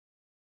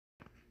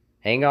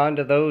Hang on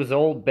to those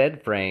old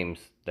bed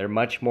frames. They're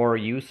much more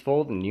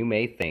useful than you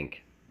may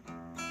think.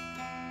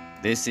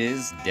 This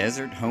is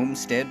Desert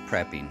Homestead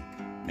Prepping.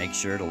 Make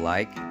sure to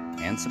like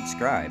and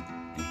subscribe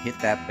and hit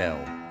that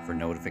bell for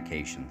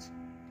notifications.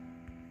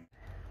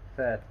 It's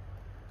a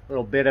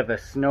little bit of a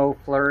snow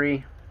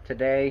flurry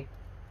today,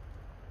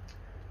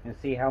 and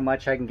see how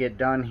much I can get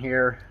done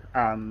here.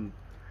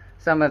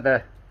 Some of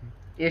the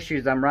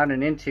issues I'm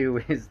running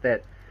into is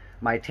that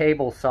my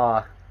table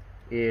saw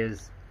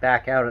is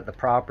back out at the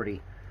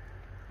property,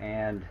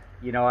 and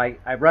you know,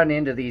 I run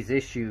into these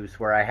issues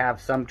where I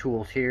have some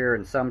tools here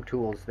and some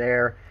tools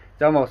there.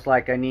 It's almost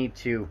like I need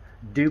to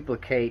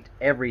duplicate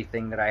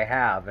everything that I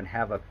have and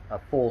have a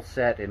full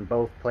set in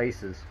both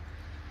places.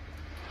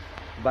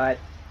 But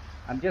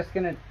I'm just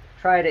gonna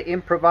try to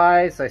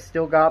improvise. I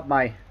still got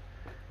my,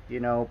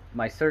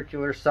 my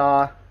circular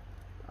saw.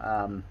 So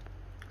I'm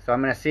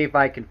gonna see if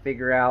I can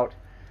figure out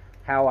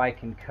how I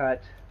can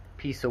cut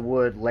a piece of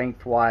wood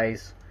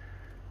lengthwise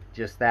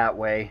just that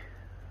way.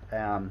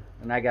 And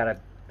I got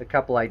a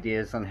couple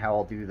ideas on how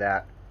I'll do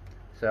that.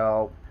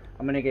 So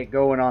I'm gonna get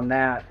going on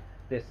that.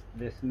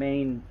 This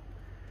main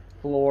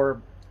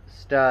floor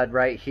stud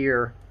right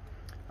here,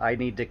 I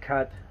need to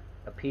cut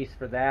a piece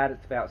for that.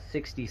 It's about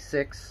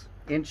 66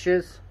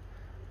 inches.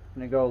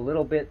 I'm gonna go a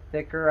little bit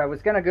thicker. I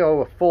was gonna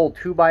go a full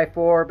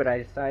 2x4, but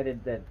I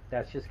decided that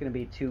that's just gonna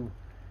be too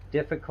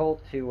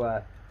difficult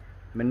to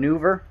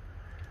maneuver.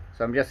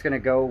 So I'm just gonna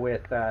go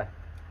with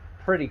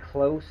pretty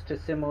close to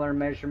similar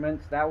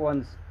measurements. That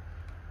one's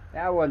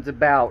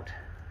about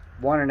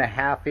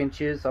 1.5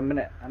 inches. I'm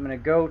gonna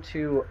go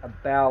to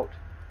about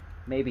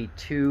maybe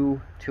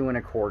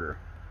 2.25.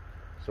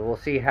 So we'll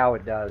see how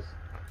it does.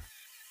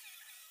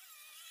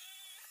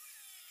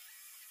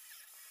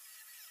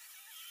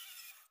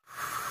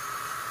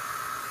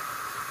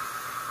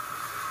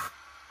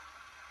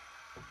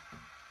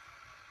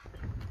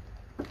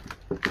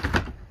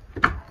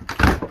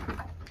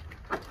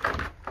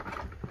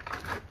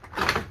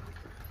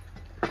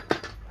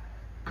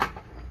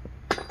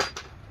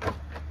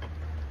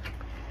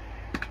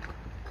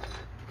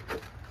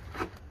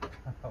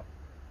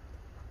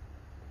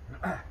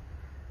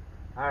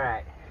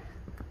 Alright,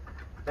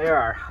 there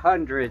are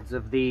hundreds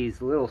of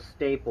these little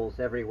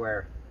staples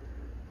everywhere,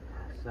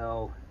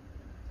 so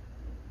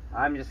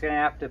I'm just gonna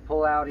have to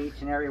pull out each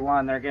and every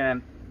one.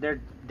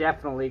 They're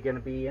definitely gonna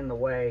be in the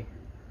way,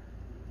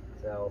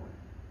 so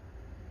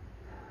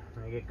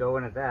I'm gonna get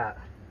going at that.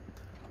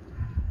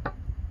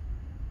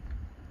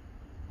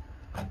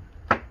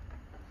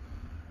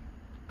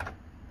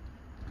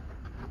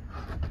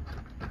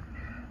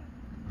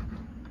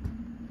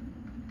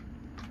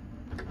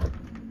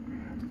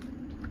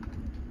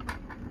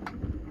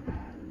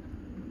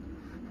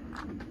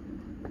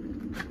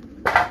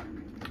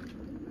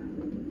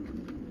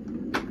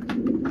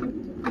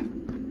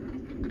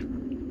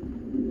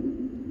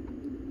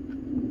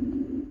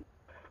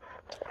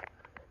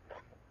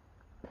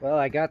 Well,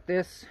 I got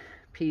this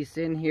piece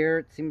in here.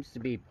 It seems to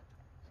be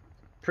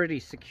pretty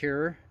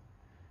secure.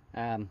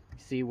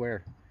 See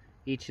where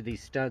each of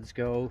these studs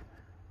go.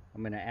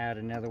 I'm going to add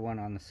another one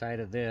on the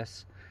side of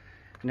this.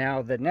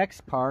 Now the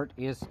next part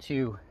is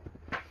to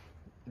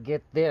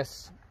get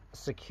this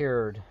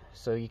secured.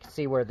 So you can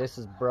see where this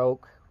is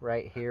broke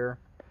right here.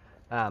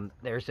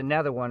 There's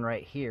another one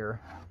right here,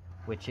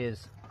 which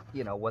is,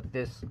 what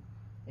this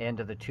end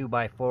of the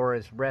 2x4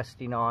 is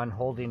resting on,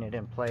 holding it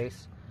in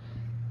place.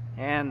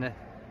 And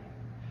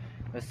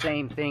the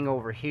same thing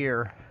over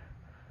here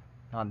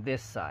on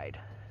this side.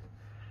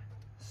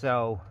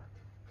 So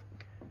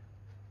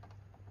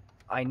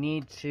I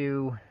need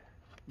to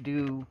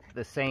do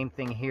the same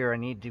thing here. I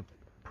need to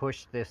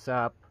push this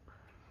up.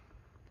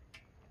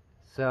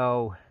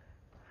 So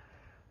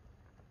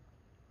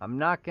I'm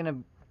not going to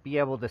be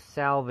able to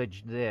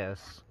salvage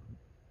this,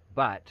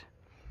 but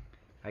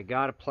I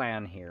got a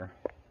plan here.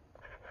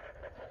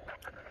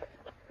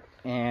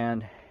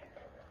 And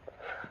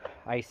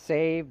I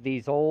saved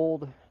these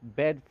old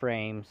bed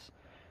frames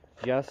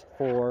just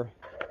for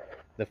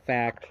the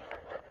fact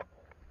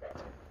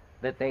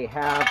that they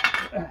have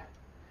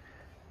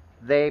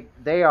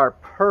they are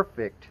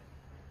perfect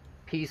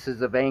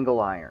pieces of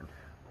angle iron.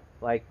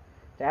 Like,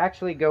 to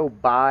actually go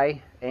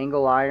buy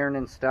angle iron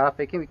and stuff,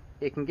 it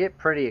can get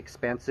pretty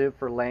expensive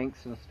for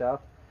lengths and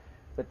stuff,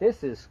 but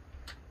this is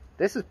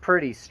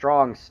pretty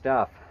strong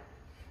stuff.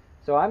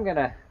 So I'm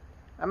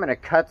gonna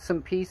cut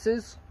some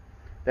pieces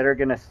that are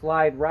gonna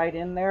slide right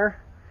in there,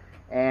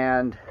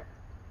 and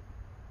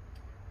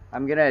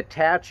I'm gonna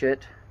attach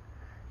it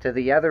to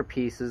the other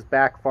pieces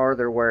back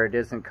farther where it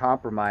isn't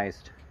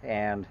compromised,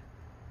 and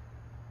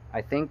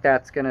I think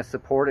that's gonna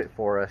support it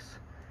for us.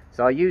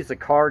 So I'll use a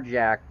car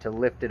jack to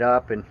lift it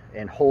up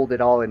and hold it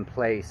all in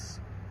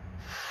place.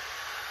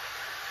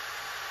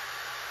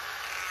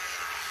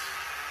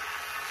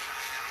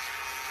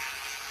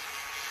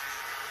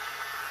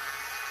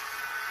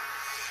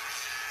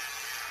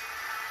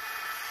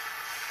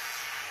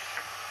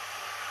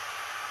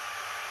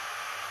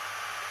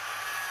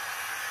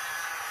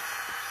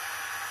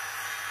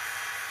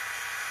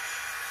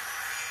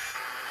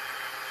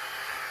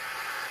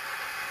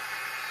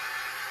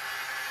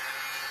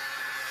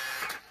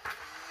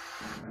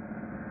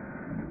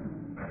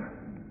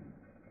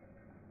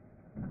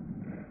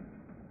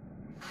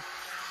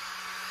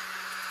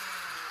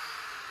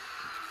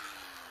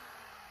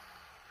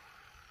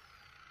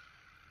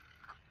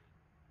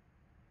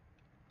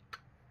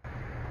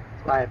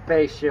 That's why a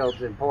face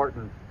shield's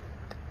important.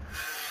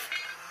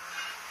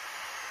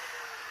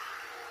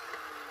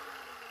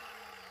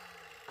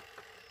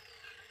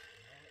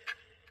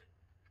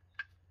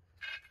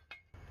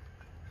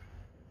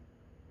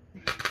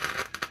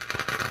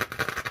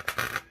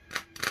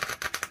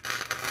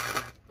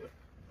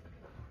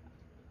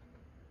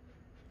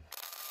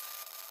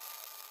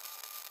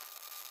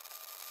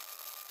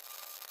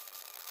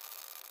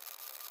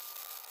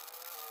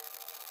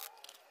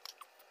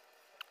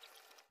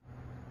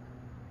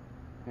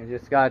 I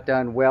just got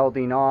done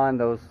welding on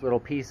those little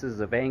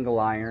pieces of angle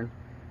iron,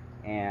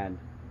 and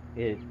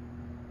it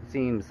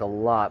seems a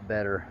lot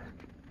better.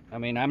 I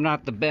mean, I'm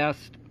not the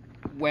best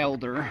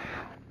welder,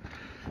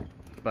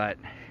 but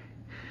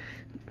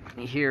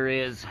here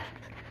is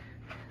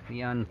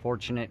the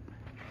unfortunate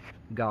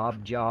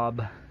gob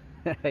job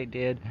that I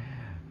did.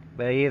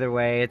 But either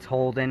way, it's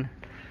holding,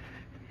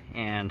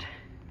 and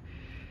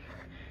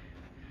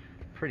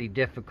pretty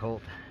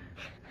difficult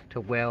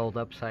to weld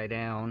upside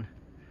down.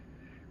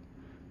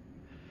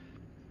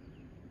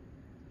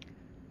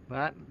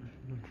 But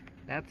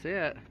that's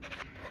it.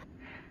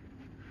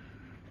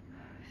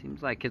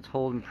 Seems like it's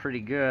holding pretty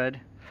good.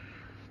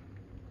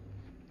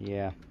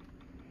 Yeah,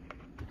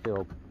 I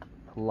feel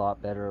a lot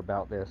better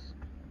about this.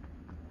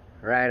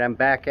 Alright, I'm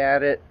back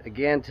at it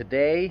again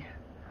today.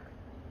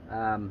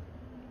 I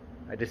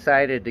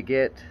decided to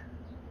get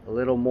a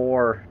little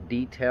more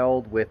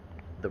detailed with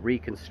the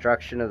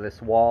reconstruction of this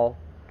wall.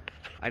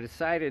 I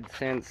decided,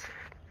 since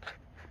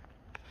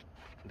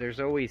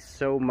there's always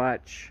so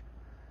much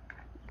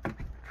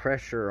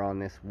pressure on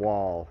this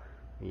wall,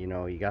 you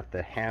know, you got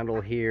the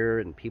handle here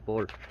and people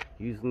are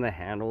using the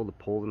handle to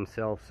pull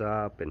themselves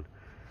up, and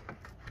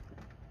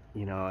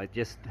you know, it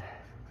just,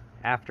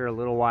 after a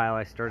little while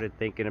I started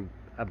thinking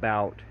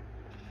about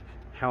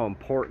how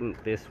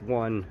important this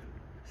one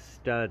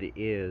stud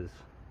is.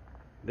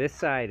 This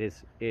side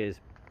is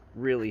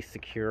really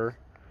secure,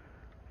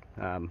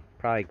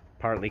 probably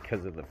partly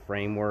because of the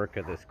framework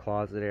of this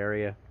closet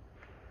area,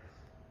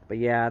 but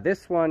yeah,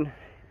 this one,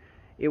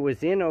 it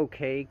was in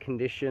okay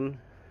condition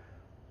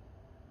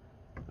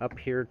up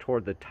here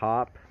toward the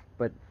top,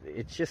 but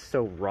it's just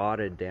so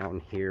rotted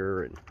down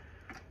here and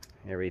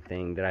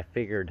everything that I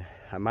figured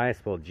I might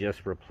as well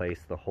just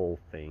replace the whole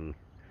thing.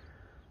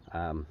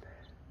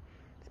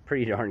 It's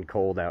pretty darn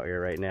cold out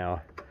here right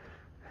now.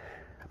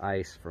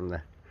 Ice from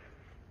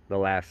the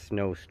last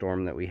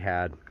snowstorm that we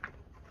had.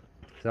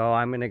 So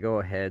I'm gonna go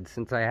ahead,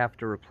 since I have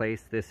to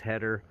replace this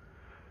header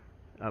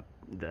up,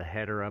 the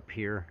header up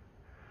here,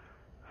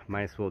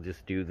 might as well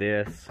just do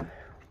this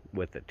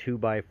with a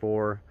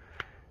 2x4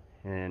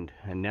 and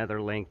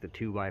another length of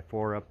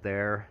 2x4 up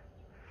there,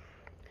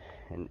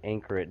 and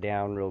anchor it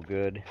down real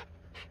good,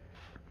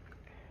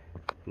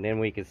 and then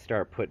we can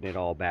start putting it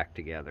all back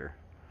together.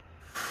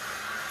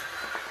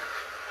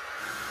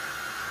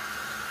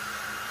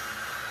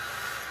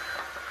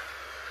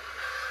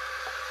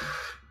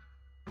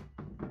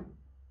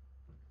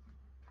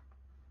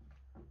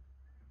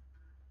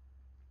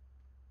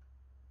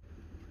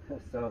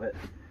 So the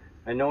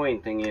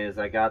annoying thing is,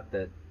 I got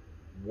the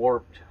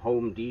warped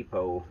Home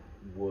Depot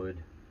wood.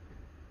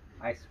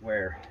 I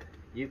swear,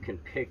 you can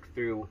pick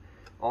through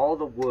all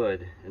the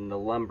wood and the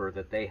lumber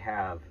that they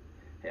have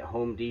at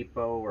Home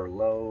Depot or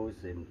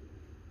Lowe's, and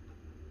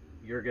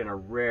you're gonna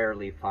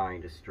rarely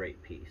find a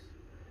straight piece.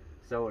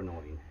 So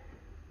annoying.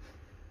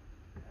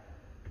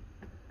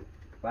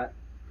 But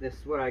this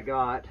is what I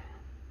got.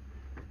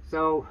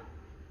 So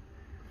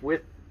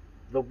with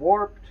the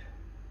warped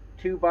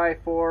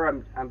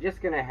 2x4, I'm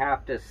just gonna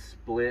have to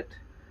split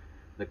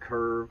the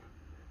curve,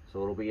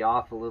 so it'll be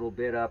off a little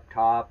bit up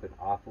top and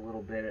off a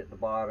little bit at the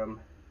bottom,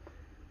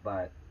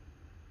 but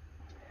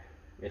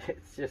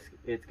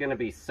it's gonna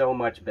be so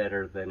much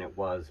better than it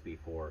was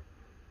before.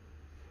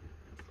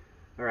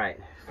 Alright,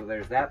 so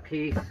there's that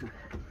piece,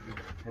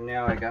 and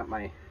now I got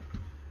my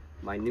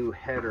new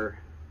header.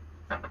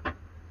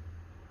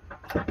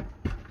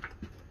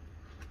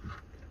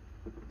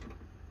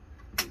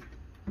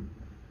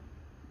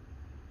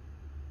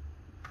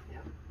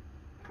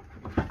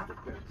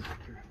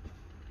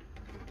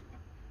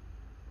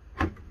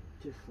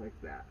 Just like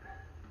that.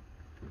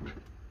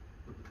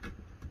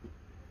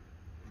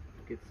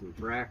 Get some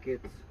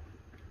brackets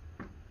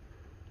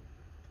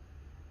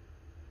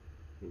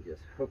and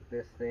just hook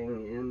this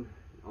thing in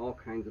all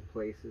kinds of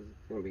places.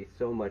 It's going to be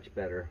so much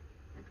better.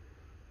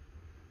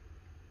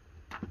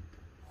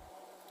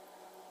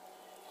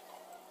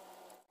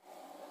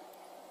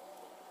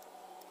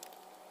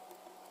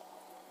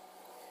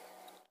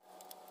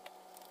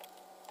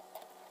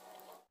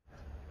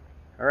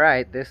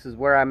 Alright, this is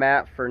where I'm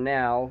at for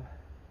now.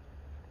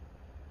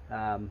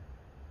 I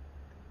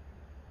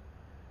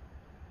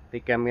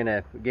think I'm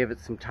gonna give it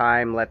some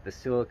time, let the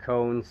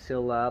silicone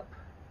seal up,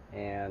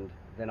 and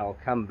then I'll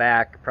come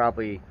back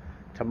probably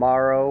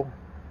tomorrow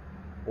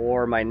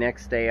or my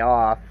next day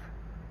off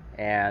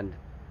and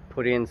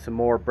put in some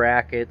more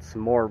brackets,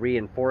 some more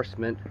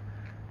reinforcement.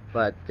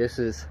 But this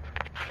is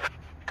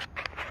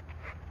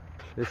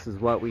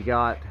what we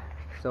got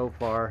so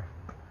far.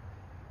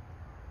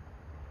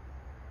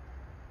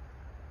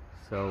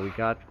 So we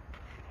got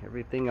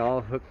everything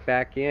all hooked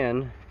back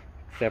in,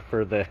 except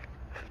for the,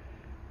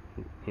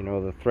 you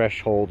know, the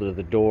threshold of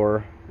the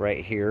door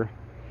right here.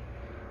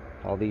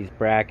 All these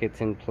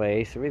brackets in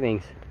place.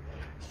 Everything's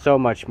so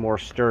much more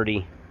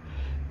sturdy.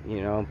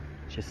 You know,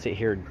 just sit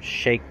here and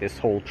shake this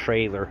whole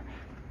trailer,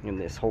 and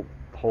this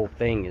whole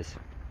thing is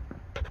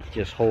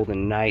just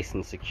holding nice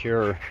and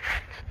secure.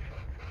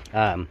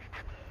 Had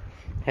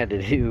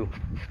to do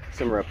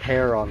some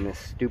repair on this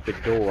stupid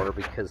door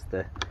because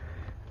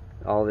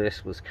all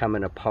this was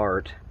coming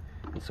apart,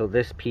 and so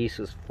this piece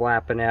was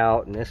flapping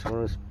out and this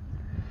one was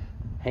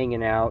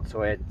hanging out,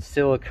 so I had to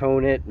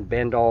silicone it and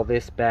bend all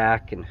this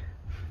back, and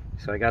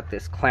so I got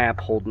this clamp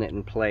holding it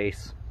in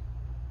place.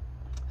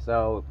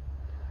 So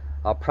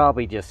I'll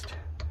probably just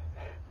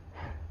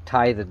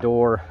tie the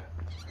door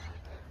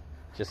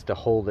just to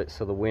hold it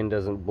so the wind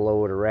doesn't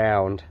blow it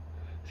around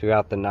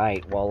throughout the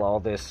night while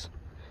all this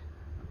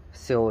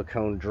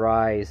silicone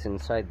dries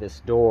inside this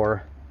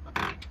door.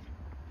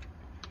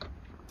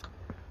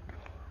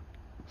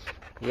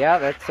 Yeah,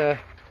 that's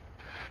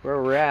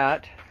where we're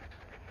at.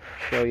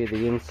 Show you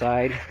the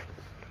inside.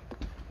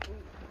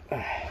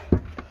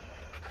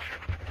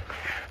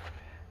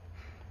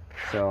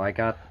 So I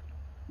got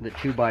the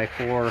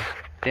 2x4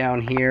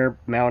 down here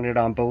mounted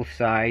on both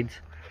sides,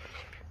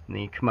 and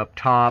then you come up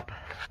top,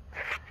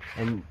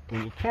 and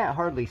you can't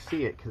hardly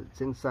see it because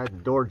it's inside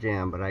the door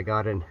jamb, but I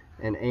got an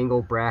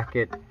angle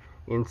bracket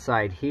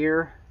inside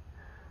here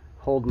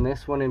holding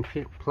this one in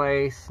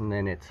place, and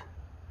then it's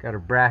got a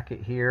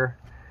bracket here.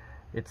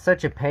 It's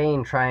such a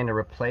pain trying to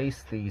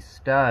replace these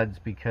studs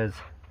because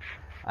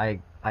I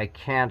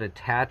can't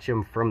attach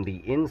them from the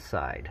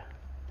inside.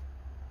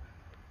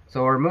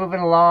 So we're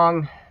moving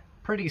along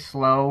pretty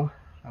slow.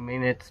 I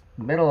mean, it's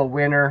middle of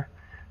winter,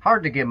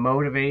 hard to get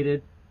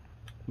motivated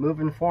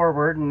moving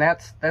forward, and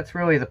that's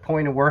really the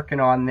point of working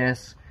on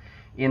this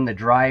in the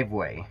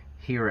driveway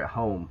here at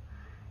home,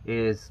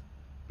 is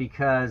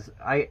because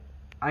I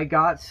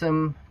got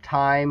some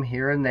time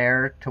here and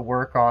there to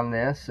work on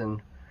this,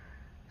 and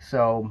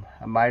so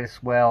I might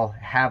as well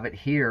have it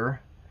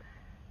here,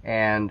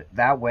 and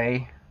that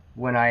way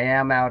when I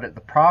am out at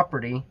the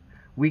property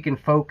we can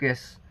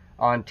focus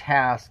on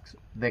tasks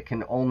that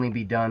can only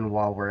be done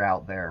while we're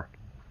out there.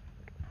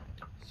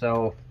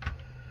 So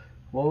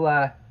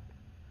we'll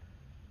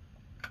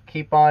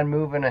keep on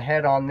moving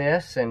ahead on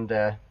this, and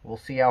we'll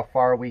see how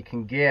far we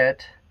can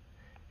get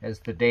as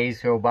the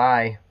days go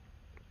by.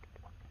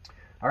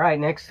 Alright,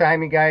 next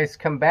time you guys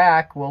come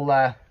back,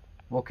 we'll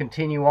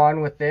continue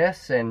on with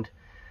this, and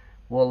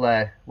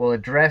we'll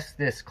address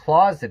this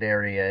closet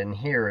area in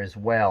here as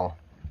well.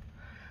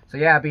 So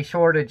yeah, be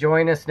sure to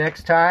join us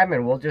next time,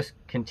 and we'll just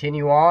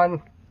continue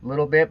on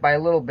little bit by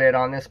little bit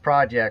on this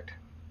project.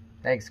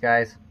 Thanks,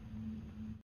 guys.